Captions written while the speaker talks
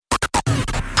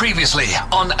Previously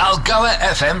on Algoa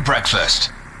FM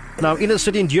Breakfast. Now, Inner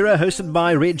City Enduro, hosted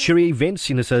by Red Cherry Events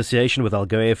in association with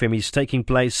Algoa FM, is taking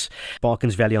place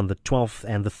Barkens Valley on the 12th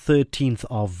and the 13th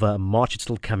of March. It's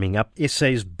still coming up.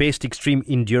 SA's best extreme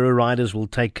enduro riders will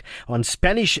take on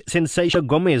Spanish sensation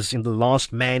Gomez in the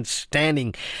last man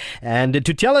standing. And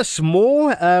to tell us more,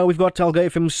 we've got Algoa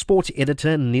FM sports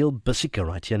editor Neil Bissika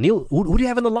right here. Neil, who do you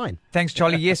have on the line? Thanks,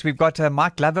 Charlie. Yes, we've got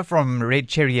Mike Glover from Red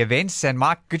Cherry Events. And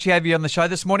Mike, good to have you on the show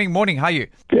this morning. Morning, how are you?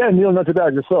 Yeah, Neil, not too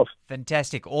bad. Yourself?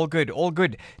 Fantastic. All good, all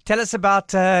good. Tell us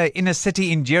about Inner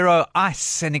City Enduro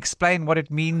Ice and explain what it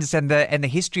means and the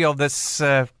history of this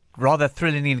rather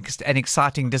thrilling and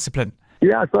exciting discipline.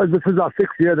 Yeah, I suppose this is our 6th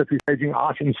year that we're staging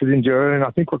Ice in City Enduro, and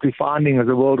I think what we're finding as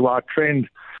a worldwide trend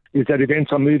is that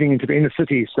events are moving into the inner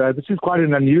city. So this is quite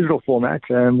an unusual format.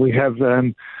 We have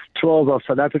 12 of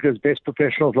South Africa's best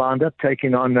professionals lined up,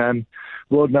 taking on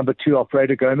world number 2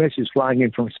 Alfredo Gomez, who's flying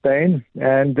in from Spain.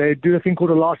 And they do a thing called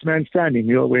a last man standing,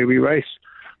 where we race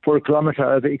for a kilometre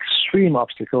over extreme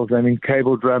obstacles. I mean,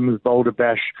 cable drums, boulder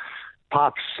bash,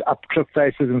 pipes up cliff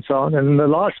faces and so on. And the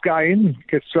last guy in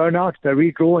gets thrown out, they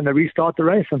redraw and they restart the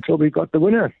race until we've got the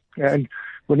winner and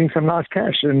winning some nice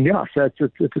cash. And yeah, so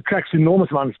it attracts an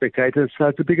enormous amount of spectators. So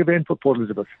it's a big event for Port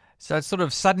Elizabeth. So it's sort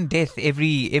of sudden death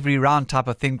every round type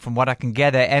of thing from what I can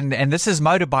gather. And this is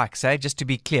motorbikes, eh? Just to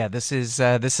be clear, this is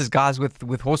guys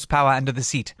with horsepower under the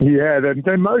seat. Yeah,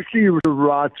 they mostly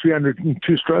ride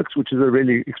 302 strokes, which is a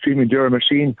really extreme enduro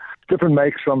machine. Different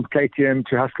makes from KTM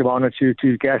to Husqvarna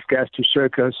to Gas to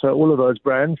Sherco, so all of those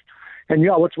brands. And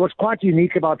yeah, what's quite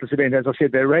unique about this event, as I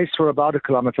said, they race for about a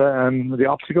kilometre, and the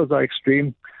obstacles are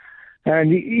extreme.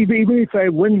 And even if they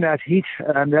win that heat,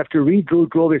 they have to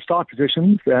redraw their start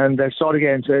positions, and they start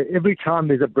again. So every time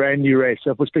there's a brand new race.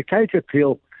 So for spectator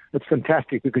appeal, it's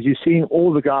fantastic because you're seeing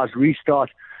all the guys restart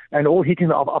and all hitting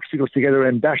the obstacles together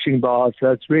and bashing bars.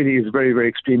 So it's really very, very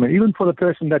extreme. And even for the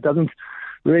person that doesn't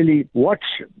really watch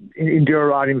enduro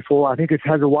riding before, I think it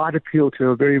has a wide appeal to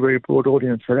a very, very broad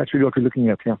audience. So that's really what we're looking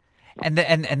at here. And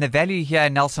the value here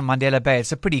in Nelson Mandela Bay,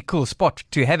 it's a pretty cool spot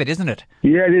to have it, isn't it?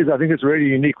 Yeah, it is. I think it's really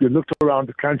unique. We looked around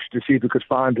the country to see if we could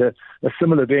find a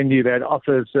similar venue that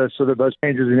offers sort of those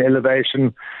changes in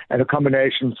elevation and a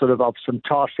combination sort of some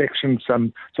tar sections,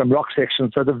 some rock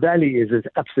sections. So the valley is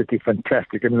absolutely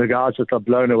fantastic. I mean, the guys just are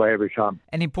blown away every time.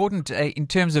 And important in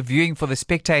terms of viewing for the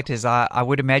spectators, I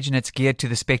would imagine it's geared to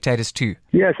the spectators too.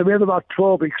 Yeah, so we have about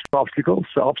 12 extra obstacles.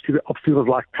 So obstacles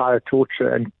like tire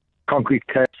torture and concrete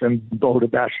caps and boulder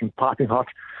bash and piping hot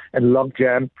and log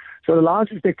jam. So it allows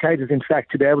the spectators, in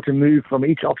fact, to be able to move from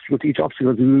each obstacle to each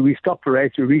obstacle. We stop the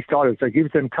race, we restart it, so it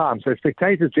gives them time. So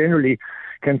spectators generally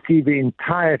can see the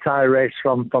entire race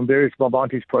from various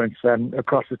vantage points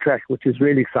across the track, which is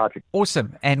really exciting.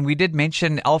 Awesome. And we did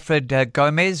mention Alfred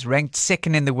Gomez, ranked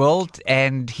 2nd in the world,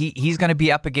 and he's going to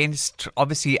be up against,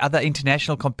 obviously, other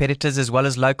international competitors as well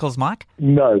as locals, Mike?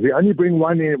 No, we only bring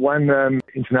one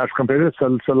international competitor.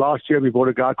 So last year we brought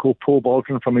a guy called Paul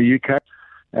Bolton from the UK.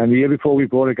 And the year before, we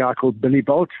brought a guy called Billy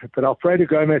Bolt. But Alfredo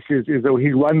Gomez he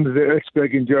won the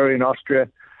Erzberg Enduro in Austria.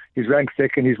 He's ranked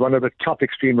 2nd. He's one of the top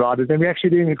extreme riders. And we're actually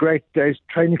doing a great day's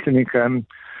training clinic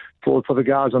for the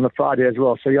guys on the Friday as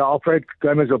well. So, yeah, Alfredo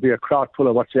Gomez will be a crowd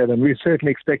puller whatsoever. And we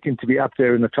certainly expect him to be up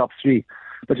there in the top 3.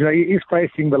 But, he's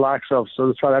facing the likes of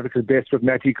South Africa's best with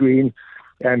Matty Green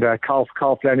and Carl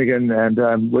Flanagan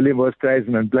and William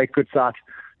Westhuizen and Blake Goodsart.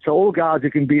 So all guys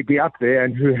who can be up there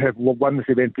and who have won this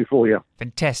event before, yeah.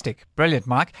 Fantastic. Brilliant,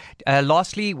 Mike.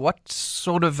 Lastly, what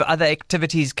sort of other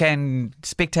activities can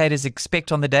spectators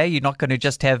expect on the day? You're not going to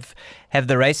just have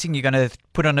the racing, you're going to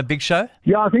put on a big show?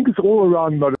 Yeah, I think it's all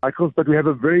around motorcycles, but we have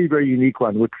a very, very unique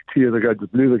one, which 2 years ago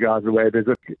blew the guys away. There's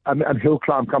a hill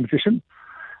climb competition.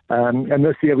 And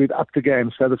this year we've upped the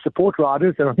game. So the support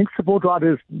riders, and I think support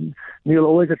riders, Neil,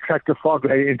 always attract a far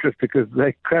greater interest because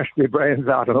they crash their brains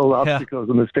out on all the obstacles,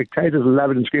 and the spectators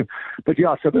love it and scream. But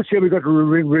yeah, so this year we've got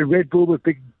Red Bull with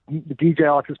big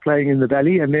DJ artists playing in the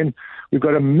valley, and then we've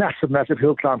got a massive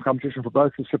hill climb competition for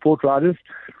both the support riders.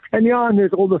 And yeah, and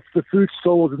there's all the food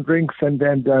stalls and drinks and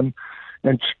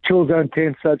chill zone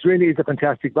tents. So it really is a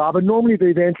fantastic vibe. And normally the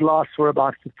event lasts for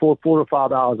about 4 or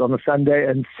 5 hours on a Sunday,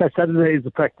 and Saturday is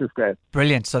the practice day.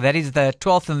 Brilliant. So that is the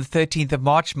 12th and the 13th of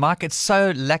March. Mark, it's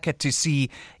so lekker to see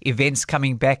events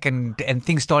coming back and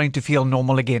things starting to feel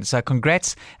normal again. So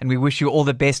congrats, and we wish you all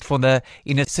the best for the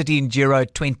Inner City Enduro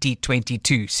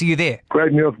 2022. See you there.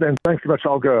 Great, Neil. Thanks so much.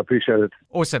 I'll go. I appreciate it.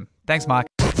 Awesome. Thanks, Mark.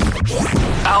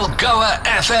 Algoa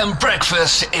FM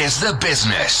Breakfast is the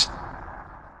business.